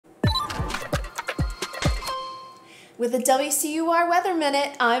With the WCUR Weather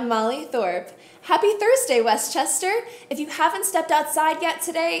Minute, I'm Molly Thorpe. Happy Thursday, Westchester! If you haven't stepped outside yet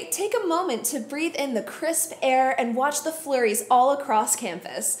today, take a moment to breathe in the crisp air and watch the flurries all across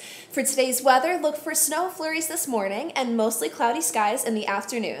campus. For today's weather, look for snow flurries this morning and mostly cloudy skies in the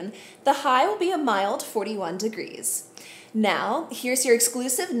afternoon. The high will be a mild 41 degrees. Now, here's your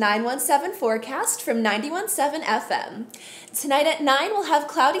exclusive 917 forecast from 91.7 FM. Tonight at 9, we'll have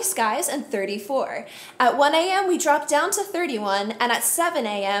cloudy skies and 34. At 1 a.m., we drop down to 31, and at 7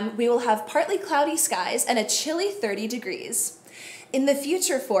 a.m., we will have partly cloudy skies and a chilly 30 degrees. In the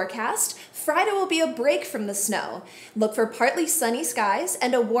future forecast, Friday will be a break from the snow. Look for partly sunny skies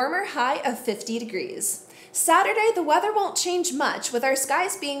and a warmer high of 50 degrees. Saturday, the weather won't change much, with our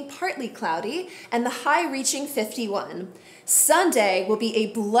skies being partly cloudy and the high reaching 51. Sunday will be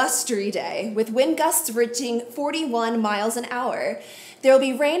a blustery day, with wind gusts reaching 41 miles an hour. There will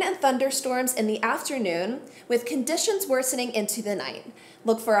be rain and thunderstorms in the afternoon, with conditions worsening into the night.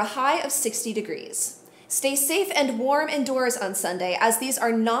 Look for a high of 60 degrees. Stay safe and warm indoors on Sunday, as these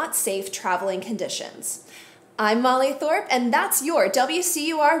are not safe traveling conditions. I'm Molly Thorpe, and that's your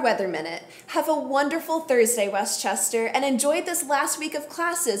WCUR Weather Minute. Have a wonderful Thursday, Westchester, and enjoy this last week of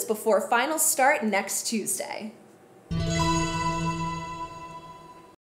classes before finals start next Tuesday.